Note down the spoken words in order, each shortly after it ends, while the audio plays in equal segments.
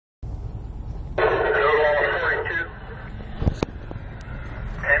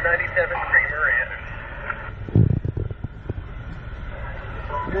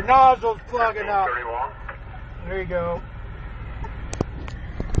Your nozzle's plugging up. There you go.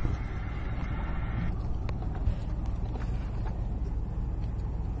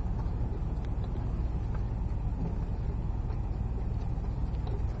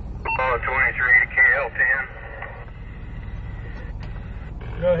 Oh, 23 KL10.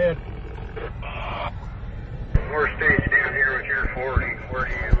 Go ahead. We're staged down here with your 40. Where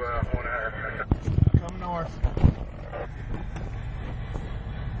do you want to? Come north.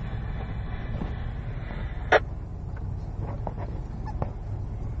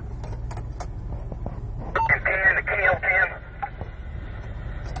 And the KL10.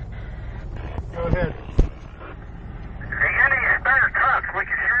 Go ahead. Hey, any spare trucks? We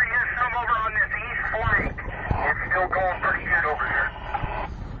can sure use some over on this east flank. It's still going pretty good over here.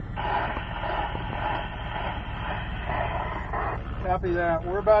 Copy that.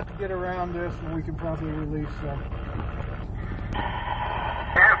 We're about to get around this and we can probably release some.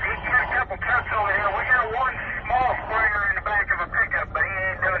 Yeah, if you get a couple trucks over here, we got one small sprayer in the back of a pickup, but he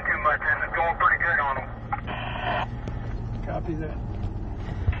ain't doing too much and it's going pretty good on him. Copy that.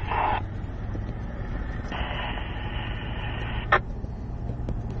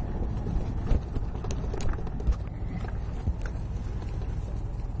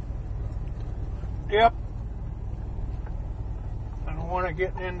 Yep. I don't want to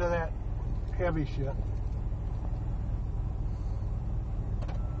get into that heavy shit.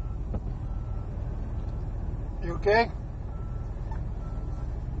 You okay?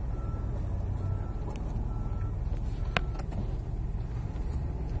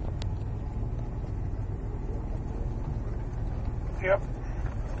 Yep.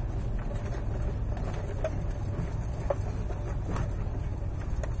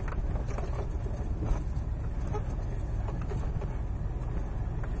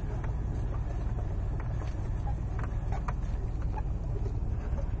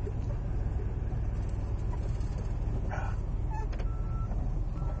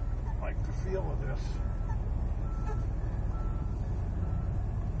 Like the feel of this.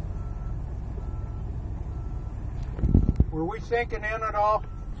 Were we sinking in at all?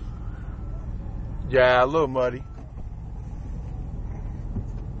 Yeah, a little muddy.